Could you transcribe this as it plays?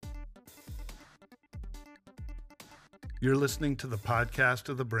You're listening to the podcast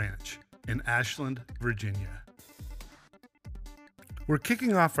of The Branch in Ashland, Virginia. We're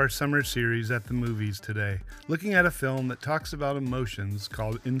kicking off our summer series at the movies today, looking at a film that talks about emotions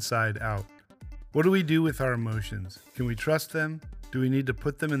called Inside Out. What do we do with our emotions? Can we trust them? Do we need to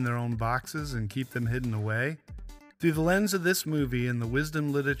put them in their own boxes and keep them hidden away? Through the lens of this movie and the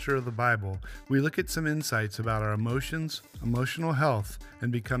wisdom literature of the Bible, we look at some insights about our emotions, emotional health,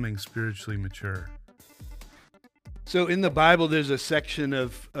 and becoming spiritually mature. So in the Bible, there's a section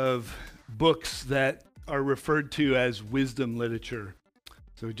of books that are referred to as wisdom literature.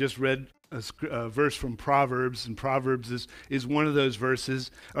 So we just read a verse from Proverbs, and Proverbs is one of those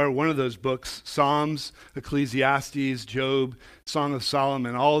verses, or one of those books. Psalms, Ecclesiastes, Job, Song of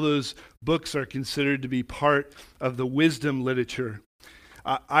Solomon, all those books are considered to be part of the wisdom literature.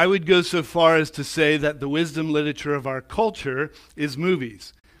 I would go so far as to say that the wisdom literature of our culture is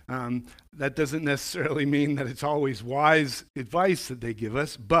movies. That doesn't necessarily mean that it's always wise advice that they give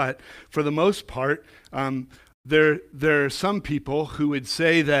us, but for the most part, there are some people who would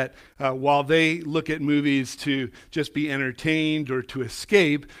say that while they look at movies to just be entertained or to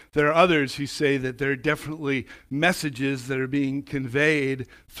escape, there are others who say that there are definitely messages that are being conveyed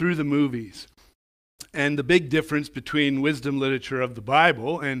through the movies. And the big difference between wisdom literature of the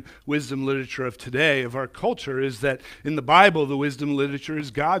Bible and wisdom literature of today, of our culture, is that in the Bible, the wisdom literature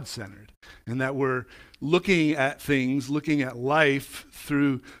is God-centered, and that we're looking at things, looking at life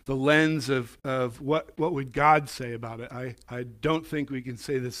through the lens of what would God say about it. I don't think we can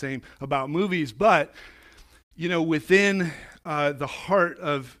say the same about movies, but within the heart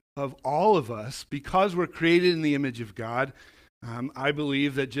of all of us, because we're created in the image of God, I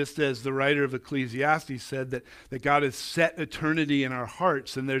believe that just as the writer of Ecclesiastes said that God has set eternity in our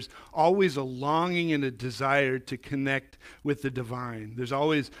hearts, and there's always a longing and a desire to connect with the divine. There's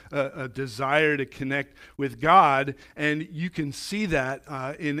always a desire to connect with God, and you can see that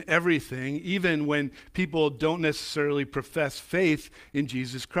in everything, even when people don't necessarily profess faith in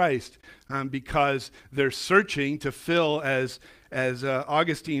Jesus Christ, because they're searching to fill, as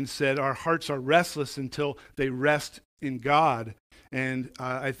Augustine said, our hearts are restless until they rest in God. And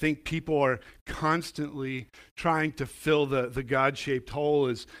I think people are constantly trying to fill the God-shaped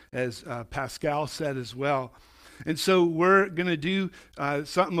hole, as Pascal said as well. And so we're going to do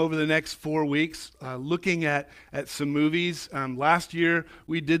something over the next 4 weeks, looking at some movies. Last year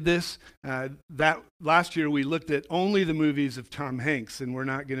we did this. Last year we looked at only the movies of Tom Hanks, and we're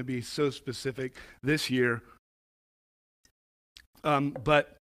not going to be so specific this year.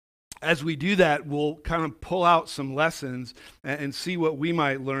 But as we do that, we'll kind of pull out some lessons and see what we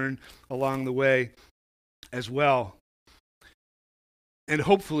might learn along the way as well. And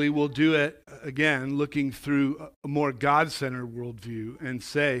hopefully we'll do it again, looking through a more God-centered worldview and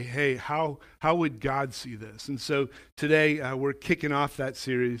say, hey, how would God see this? And so today we're kicking off that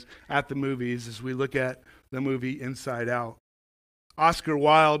series at the movies as we look at the movie Inside Out. Oscar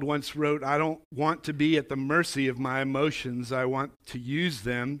Wilde once wrote, "I don't want to be at the mercy of my emotions. I want to use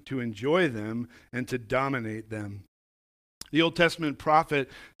them, to enjoy them, and to dominate them." The Old Testament prophet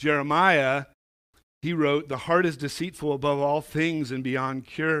Jeremiah, he wrote, "The heart is deceitful above all things and beyond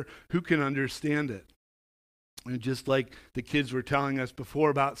cure. Who can understand it?" And just like the kids were telling us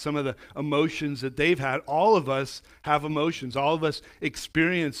before about some of the emotions that they've had, all of us have emotions. All of us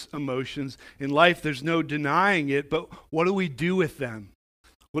experience emotions in life. There's no denying it, but what do we do with them?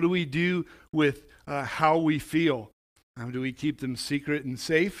 What do we do with how we feel? Do we keep them secret and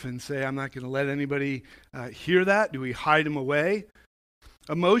safe and say, I'm not going to let anybody hear that? Do we hide them away?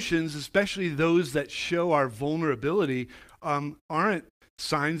 Emotions, especially those that show our vulnerability, aren't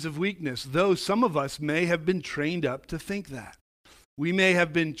signs of weakness, though some of us may have been trained up to think that. We may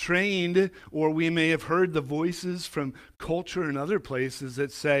have been trained, or we may have heard the voices from culture and other places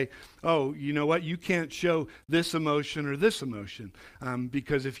that say, oh, you know what, you can't show this emotion or this emotion,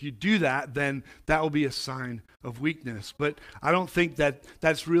 because if you do that, then that will be a sign of weakness. But I don't think that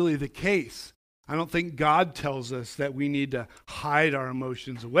that's really the case. I don't think God tells us that we need to hide our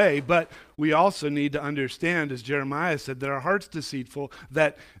emotions away, but we also need to understand, as Jeremiah said, that our heart's deceitful,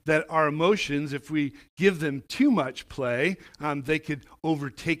 that our emotions, if we give them too much play, they could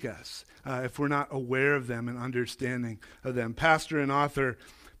overtake us if we're not aware of them and understanding of them. Pastor and author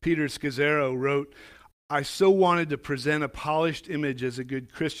Peter Scazzaro wrote, "I so wanted to present a polished image as a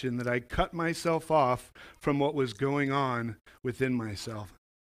good Christian that I cut myself off from what was going on within myself."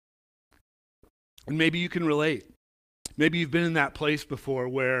 And maybe you can relate. Maybe you've been in that place before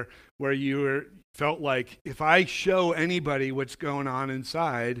where you felt like, if I show anybody what's going on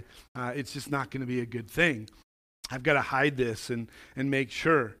inside, it's just not going to be a good thing. I've got to hide this and make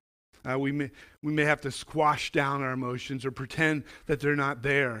sure. We may have to squash down our emotions or pretend that they're not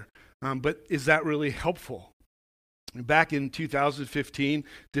there. But is that really helpful? Back in 2015,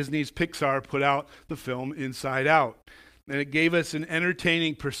 Disney's Pixar put out the film Inside Out. And it gave us an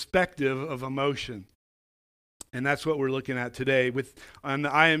entertaining perspective of emotion. And that's what we're looking at today. On the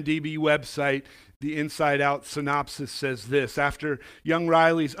IMDb website, the Inside Out synopsis says this: after young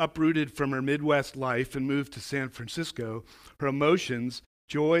Riley's uprooted from her Midwest life and moved to San Francisco, her emotions,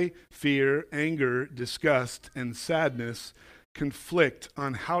 joy, fear, anger, disgust, and sadness, conflict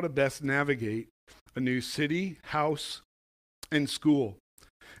on how to best navigate a new city, house, and school.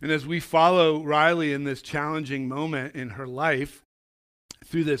 And as we follow Riley in this challenging moment in her life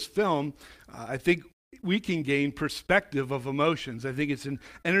through this film, I think we can gain perspective of emotions. I think it's an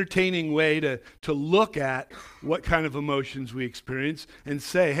entertaining way to look at what kind of emotions we experience and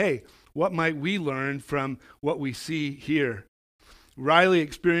say, hey, what might we learn from what we see here? Riley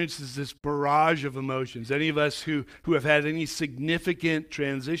experiences this barrage of emotions. Any of us who have had any significant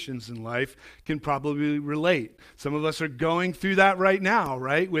transitions in life can probably relate. Some of us are going through that right now,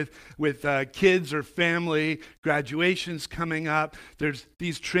 right? With kids or family, graduations coming up. There's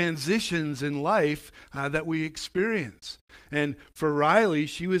these transitions in life that we experience. And for Riley,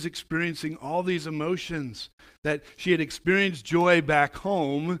 she was experiencing all these emotions that she had experienced joy back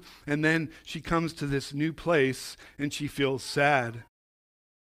home, and then she comes to this new place and she feels sad.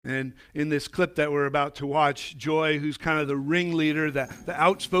 And in this clip that we're about to watch, Joy, who's kind of the ringleader, the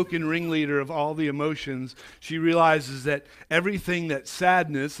outspoken ringleader of all the emotions, she realizes that everything that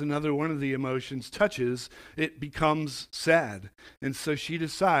sadness, another one of the emotions, touches, it becomes sad. And so she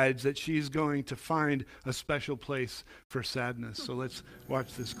decides that she's going to find a special place for sadness. So let's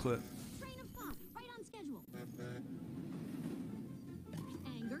watch this clip. Train of thought, right on schedule.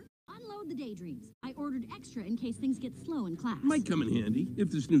 Anger, unload the daydreams. I ordered extra in case things get slow in class. Might come in handy if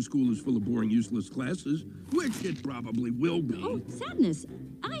this new school is full of boring, useless classes, which it probably will be. Oh, sadness.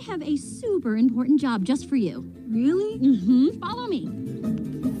 I have a super important job just for you. Really? Mm-hmm. Follow me.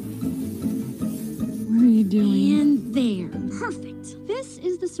 What are you doing? And there. Perfect. This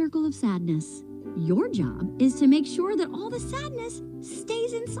is the circle of sadness. Your job is to make sure that all the sadness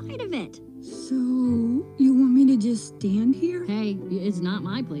stays inside of it. So, you want me to just stand here? Hey, it's not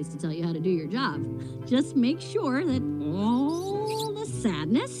my place to tell you how to do your job. Just make sure that all the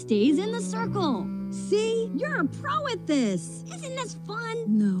sadness stays in the circle. See? You're a pro at this. Isn't this fun?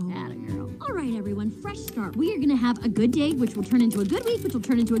 No. Atta girl. All right, everyone, fresh start. We are going to have a good day, which will turn into a good week, which will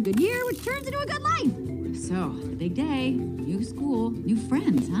turn into a good year, which turns into a good life. So, big day, new school, new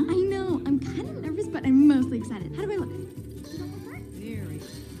friends, huh? I know. I'm kind of nervous, but I'm mostly excited. How do I look? Very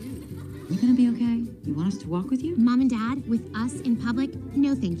cute. You gonna be okay? You want us to walk with you? Mom and Dad, with us in public?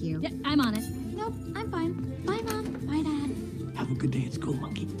 No, thank you. Yeah, I'm on it. Nope, I'm fine. Bye, Mom. Bye, Dad. Have a good day at school,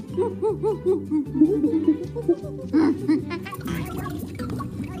 monkey.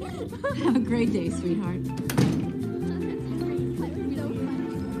 Have a great day, sweetheart.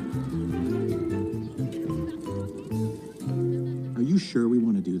 Are you sure we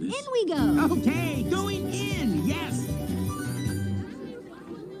want to do this? In we go. Okay, going in, yes.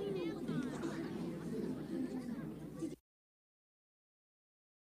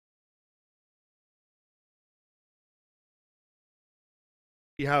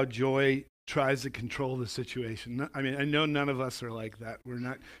 See how Joy tries to control the situation. I mean, I know none of us are like that. We're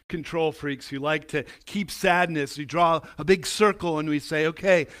not control freaks who like to keep sadness. We draw a big circle and we say,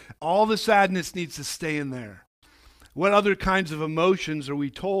 okay, all the sadness needs to stay in there. What other kinds of emotions are we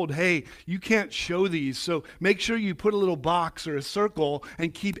told, hey, you can't show these, so make sure you put a little box or a circle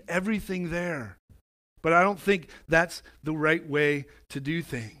and keep everything there. But I don't think that's the right way to do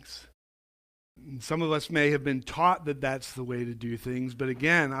things. Some of us may have been taught that that's the way to do things, but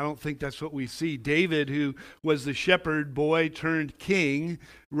again, I don't think that's what we see. David, who was the shepherd boy turned king,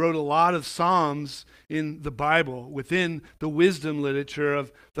 wrote a lot of Psalms in the Bible, within the wisdom literature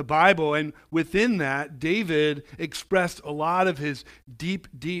of the Bible, and within that, David expressed a lot of his deep,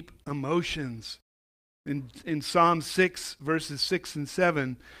 deep emotions. In Psalm 6, verses 6 and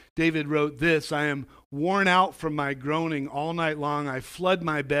 7, David wrote this: I am worn out from my groaning all night long. I flood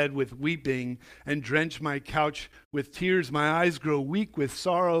my bed with weeping and drench my couch with tears. My eyes grow weak with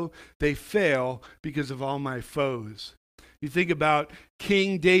sorrow. They fail because of all my foes. You think about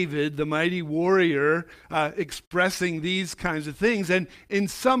King David, the mighty warrior, expressing these kinds of things. And in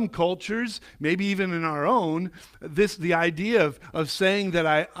some cultures, maybe even in our own, the idea of saying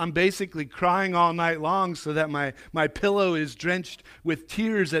that I'm basically crying all night long so that my pillow is drenched with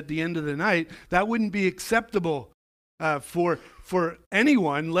tears at the end of the night, that wouldn't be acceptable for for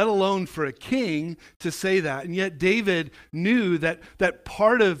anyone, let alone for a king, to say that. And yet David knew that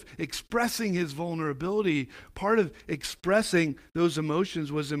part of expressing his vulnerability, part of expressing those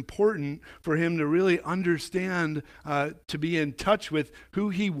emotions was important for him to really understand, to be in touch with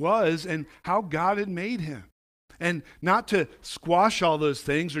who he was and how God had made him. And not to squash all those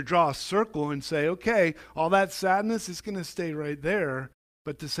things or draw a circle and say, okay, all that sadness is going to stay right there,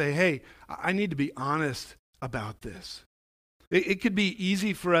 but to say, hey, I need to be honest about this. It could be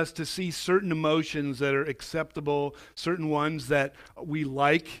easy for us to see certain emotions that are acceptable, certain ones that we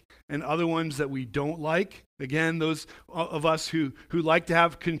like, and other ones that we don't like. Again, those of us who like to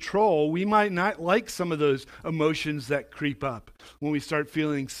have control, we might not like some of those emotions that creep up when we start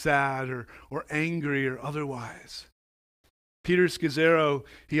feeling sad or angry or otherwise. Peter Scazzaro,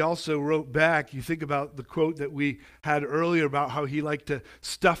 he also wrote back, you think about the quote that we had earlier about how he liked to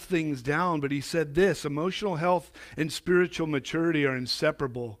stuff things down, but he said this: emotional health and spiritual maturity are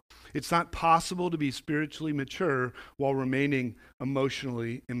inseparable. It's not possible to be spiritually mature while remaining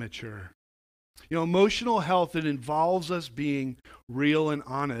emotionally immature. You know, emotional health, it involves us being real and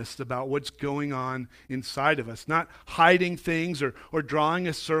honest about what's going on inside of us, not hiding things or drawing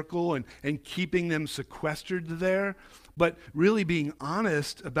a circle and keeping them sequestered there, but really being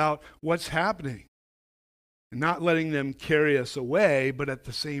honest about what's happening and not letting them carry us away, but at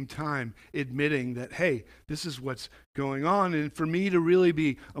the same time admitting that, hey, this is what's going on. And for me to really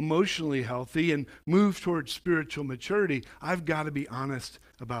be emotionally healthy and move towards spiritual maturity, I've got to be honest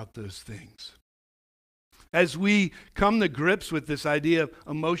about those things. As we come to grips with this idea of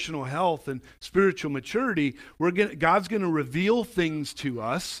emotional health and spiritual maturity, God's going to reveal things to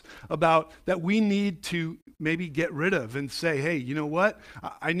us about that we need to maybe get rid of and say, hey, you know what?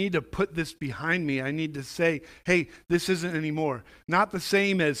 I need to put this behind me. I need to say, hey, this isn't anymore. Not the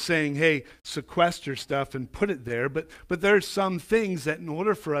same as saying, hey, sequester stuff and put it there, but there's some things that in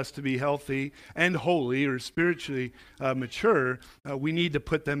order for us to be healthy and holy or spiritually mature, we need to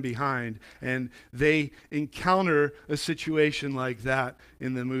put them behind. And they encounter a situation like that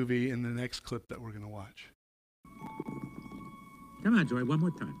in the movie in the next clip that we're going to watch. Come on, Joy, one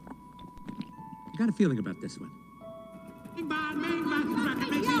more time. I got a feeling about this one. Bing bong, bing bong,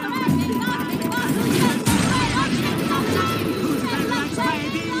 Who's better like play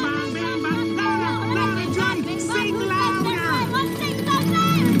bing bong, bing bong, louder, Joy, sing louder. Let's sing so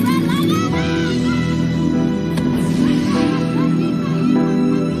fast.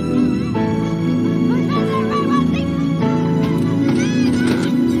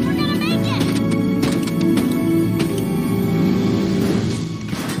 We're gonna make it.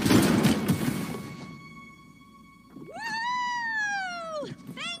 Woo!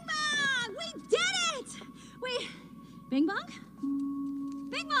 Bing bong! We did it! Bing bong?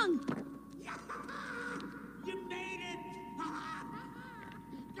 Bing bong! You made it!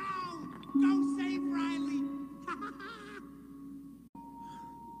 Go save Riley!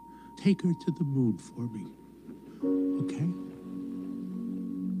 Take her to the moon for me, okay?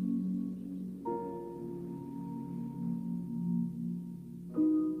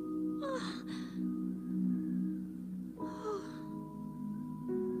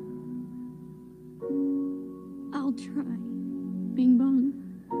 I'll try. Bing bong.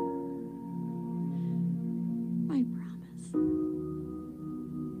 I promise.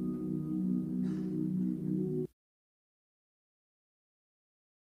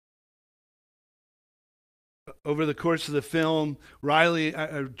 Over the course of the film, Riley,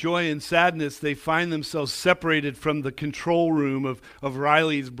 Joy and Sadness, they find themselves separated from the control room of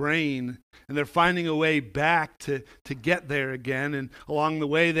Riley's brain, and they're finding a way back to get there again. And along the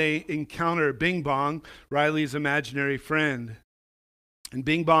way, they encounter Bing Bong, Riley's imaginary friend. And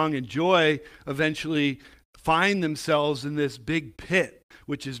Bing Bong and Joy eventually find themselves in this big pit,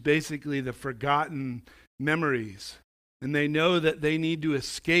 which is basically the forgotten memories. And they know that they need to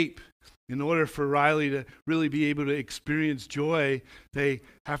escape. In order for Riley to really be able to experience joy, they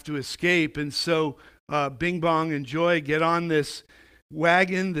have to escape. And so Bing Bong and Joy get on this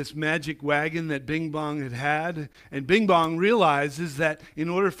wagon, this magic wagon that Bing Bong had. And Bing Bong realizes that in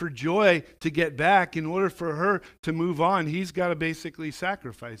order for Joy to get back, in order for her to move on, he's got to basically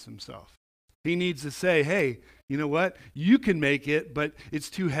sacrifice himself. He needs to say, hey, you know what? You can make it, but it's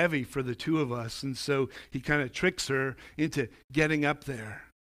too heavy for the two of us. And so he kind of tricks her into getting up there.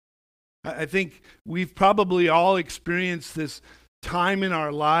 I think we've probably all experienced this time in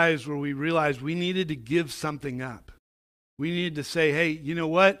our lives where we realized we needed to give something up. We needed to say, hey, you know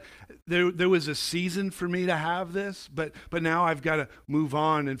what? There was a season for me to have this, but now I've got to move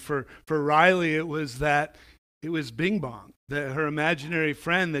on. And for Riley, it was Bing Bong, her imaginary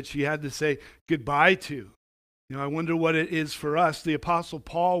friend that she had to say goodbye to. I wonder what it is for us. The Apostle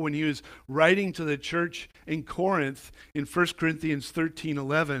Paul, when he was writing to the church in Corinth in 1 Corinthians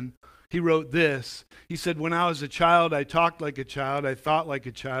 13:11, he wrote this. He said, "When I was a child, I talked like a child, I thought like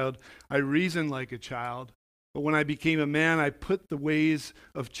a child, I reasoned like a child. But when I became a man, I put the ways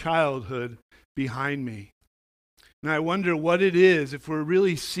of childhood behind me." And I wonder what it is, if we're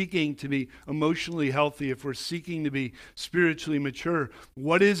really seeking to be emotionally healthy, if we're seeking to be spiritually mature,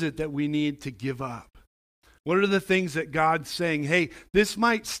 what is it that we need to give up? What are the things that God's saying, hey, this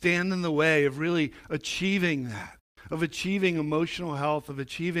might stand in the way of really achieving that, of achieving emotional health, of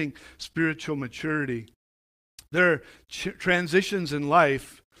achieving spiritual maturity? There are transitions in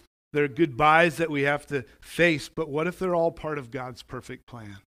life. There are goodbyes that we have to face, but what if they're all part of God's perfect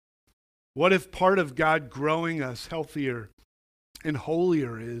plan? What if part of God growing us healthier and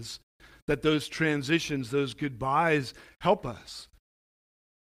holier is that those transitions, those goodbyes help us?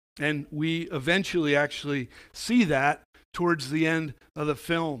 And we eventually actually see that towards the end of the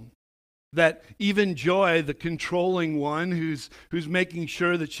film. That even Joy, the controlling one who's making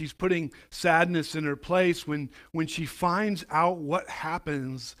sure that she's putting sadness in her place, when she finds out what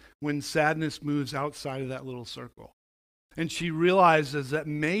happens when sadness moves outside of that little circle. And she realizes that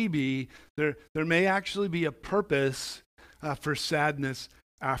maybe there may actually be a purpose for sadness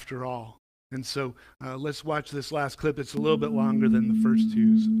after all. And so let's watch this last clip. It's a little bit longer than the first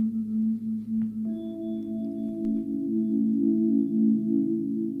two.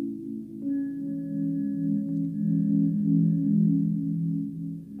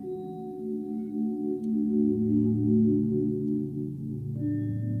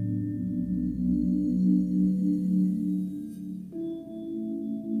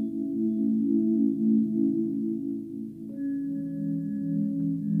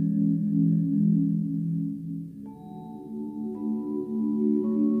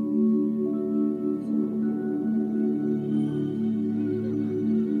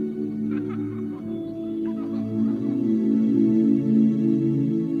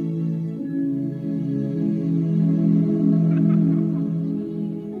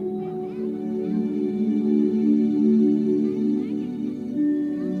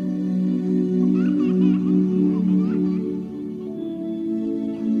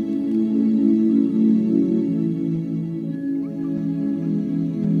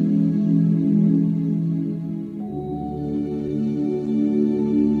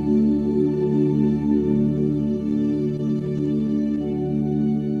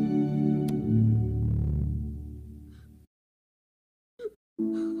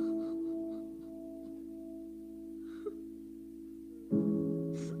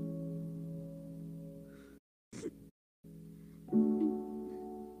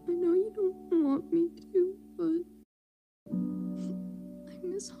 I know you don't want me to, but I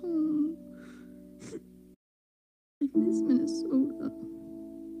miss home. I miss Minnesota.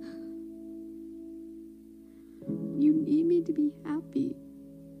 You need me to be happy,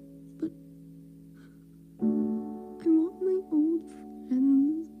 but I want my old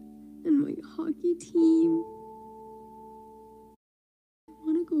friends and my hockey team. I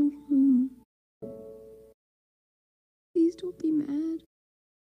want to go home. Please don't be mad.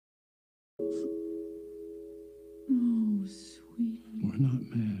 Oh, sweetie. We're not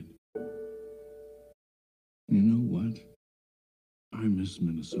mad. You know what? I miss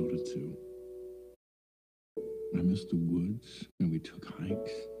Minnesota too. I miss the woods, and we took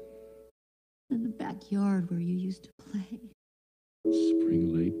hikes. In the backyard where you used to play.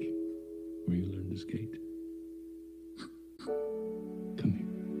 Spring Lake, where you learned to skate. Come here.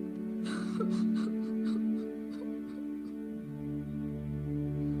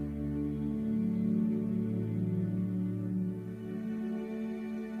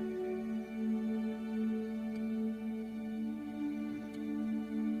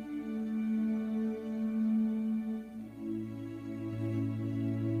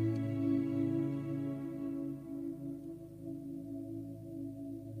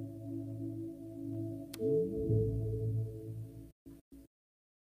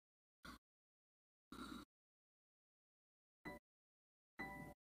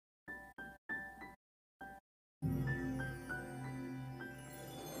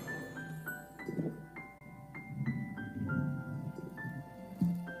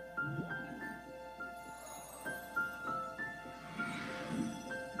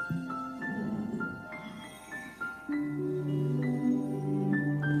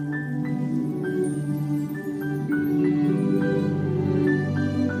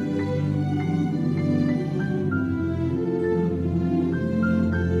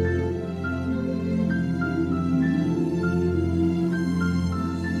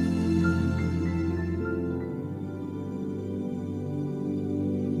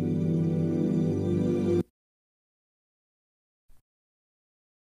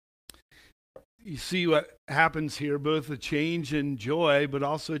 you see what happens here, both a change in Joy, but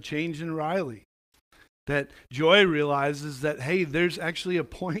also a change in Riley. That Joy realizes that, hey, there's actually a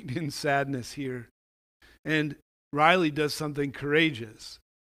point in sadness here. And Riley does something courageous.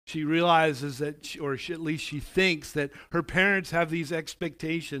 She realizes that, at least she thinks that her parents have these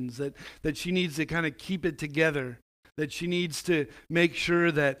expectations, that she needs to kind of keep it together, that she needs to make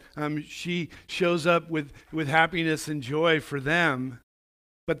sure that she shows up with happiness and joy for them.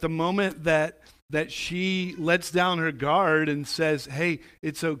 But the moment that she lets down her guard and says, hey,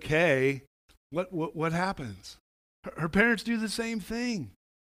 it's okay, what happens? Her parents do the same thing.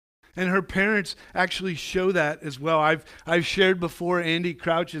 And her parents actually show that as well. I've shared before Andy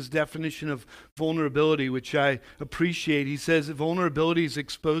Crouch's definition of vulnerability, which I appreciate. He says that vulnerability is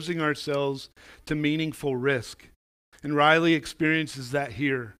exposing ourselves to meaningful risk. And Riley experiences that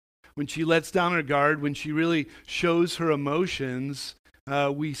here. When she lets down her guard, when she really shows her emotions,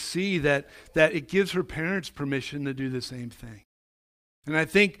 we see that it gives her parents permission to do the same thing. And I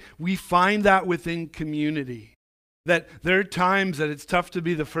think we find that within community. That there are times that it's tough to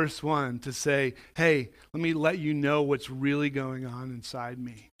be the first one to say, hey, let me let you know what's really going on inside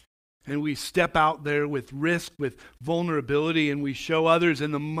me. And we step out there with risk, with vulnerability, and we show others.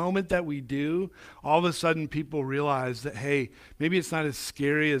 And the moment that we do, all of a sudden people realize that, hey, maybe it's not as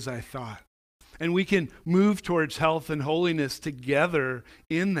scary as I thought. And we can move towards health and holiness together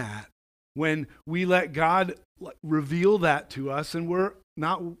in that when we let God reveal that to us, and we're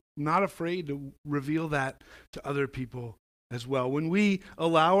not afraid to reveal that to other people as well. When we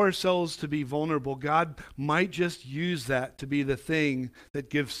allow ourselves to be vulnerable, God might just use that to be the thing that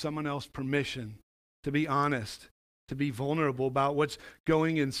gives someone else permission to be honest, to be vulnerable about what's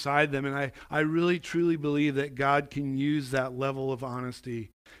going inside them. And I really truly believe that God can use that level of honesty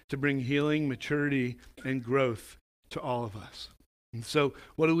to bring healing, maturity, and growth to all of us. And so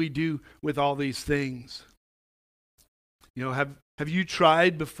what do we do with all these things? You know, have you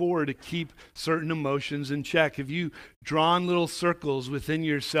tried before to keep certain emotions in check? Have you drawn little circles within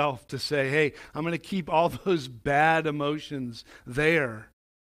yourself to say, hey, I'm going to keep all those bad emotions there,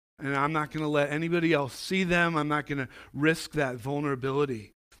 and I'm not going to let anybody else see them. I'm not going to risk that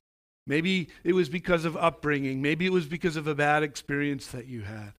vulnerability. Maybe it was because of upbringing. Maybe it was because of a bad experience that you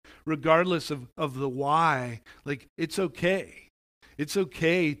had. Regardless of the why, like, it's okay. It's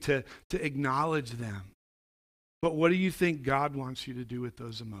okay to acknowledge them. But what do you think God wants you to do with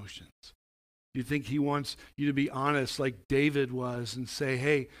those emotions? Do you think he wants you to be honest like David was and say,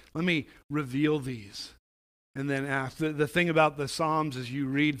 hey, let me reveal these? And then ask. The thing about the Psalms as you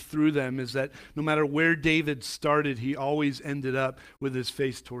read through them is that no matter where David started, he always ended up with his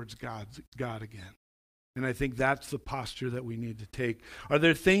face towards God again. And I think that's the posture that we need to take. Are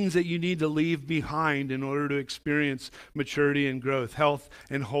there things that you need to leave behind in order to experience maturity and growth, health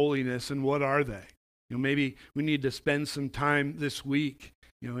and holiness? And what are they? You know, maybe we need to spend some time this week,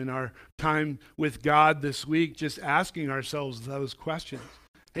 you know, in our time with God this week, just asking ourselves those questions.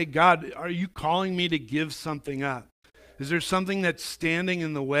 Hey, God, are you calling me to give something up? Is there something that's standing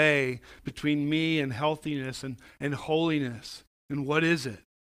in the way between me and healthiness and holiness? And what is it?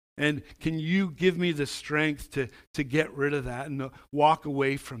 And can you give me the strength to get rid of that and to walk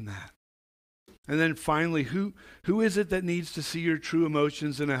away from that? And then finally, who is it that needs to see your true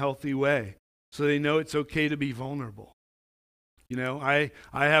emotions in a healthy way so they know it's okay to be vulnerable? You know, I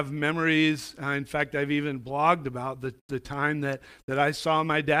have memories, in fact, I've even blogged about the time that I saw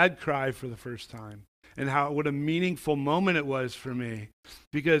my dad cry for the first time and what a meaningful moment it was for me,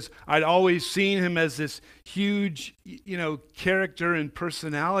 because I'd always seen him as this huge, you know, character and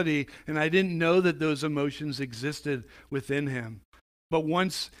personality, and I didn't know that those emotions existed within him. But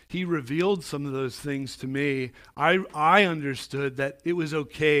once he revealed some of those things to me, I understood that it was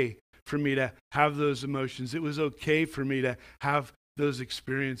okay for me to have those emotions. It was okay for me to have those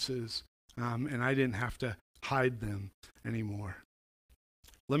experiences, and I didn't have to hide them anymore.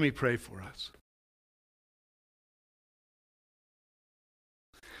 Let me pray for us.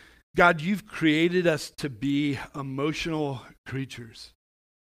 God, you've created us to be emotional creatures,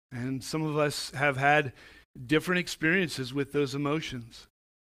 and some of us have had different experiences with those emotions.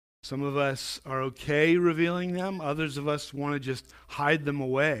 Some of us are okay revealing them. Others of us want to just hide them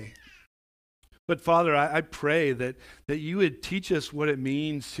away. But Father, I pray that you would teach us what it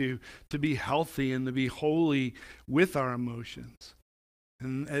means to be healthy and to be holy with our emotions.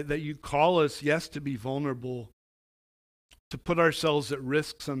 And that you call us, yes, to be vulnerable, to put ourselves at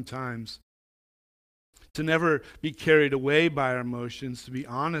risk sometimes, to never be carried away by our emotions, to be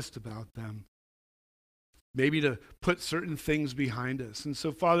honest about them, maybe to put certain things behind us. And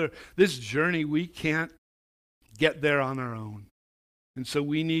so, Father, this journey, we can't get there on our own. And so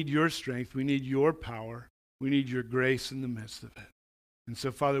we need your strength. We need your power. We need your grace in the midst of it. And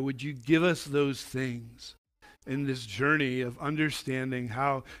so, Father, would you give us those things in this journey of understanding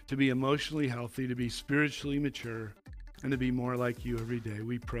how to be emotionally healthy, to be spiritually mature, and to be more like you every day.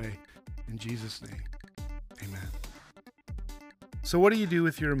 We pray in Jesus' name. Amen. So what do you do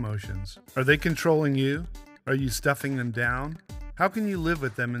with your emotions? Are they controlling you? Are you stuffing them down? How can you live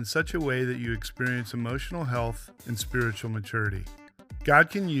with them in such a way that you experience emotional health and spiritual maturity?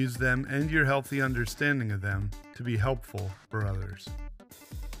 God can use them and your healthy understanding of them to be helpful for others.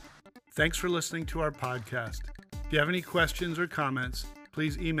 Thanks for listening to our podcast. If you have any questions or comments,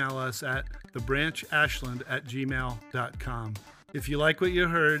 please email us at thebranchashland@gmail.com. If you like what you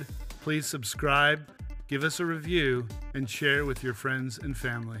heard, please subscribe, give us a review, and share with your friends and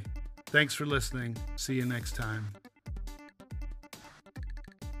family. Thanks for listening. See you next time.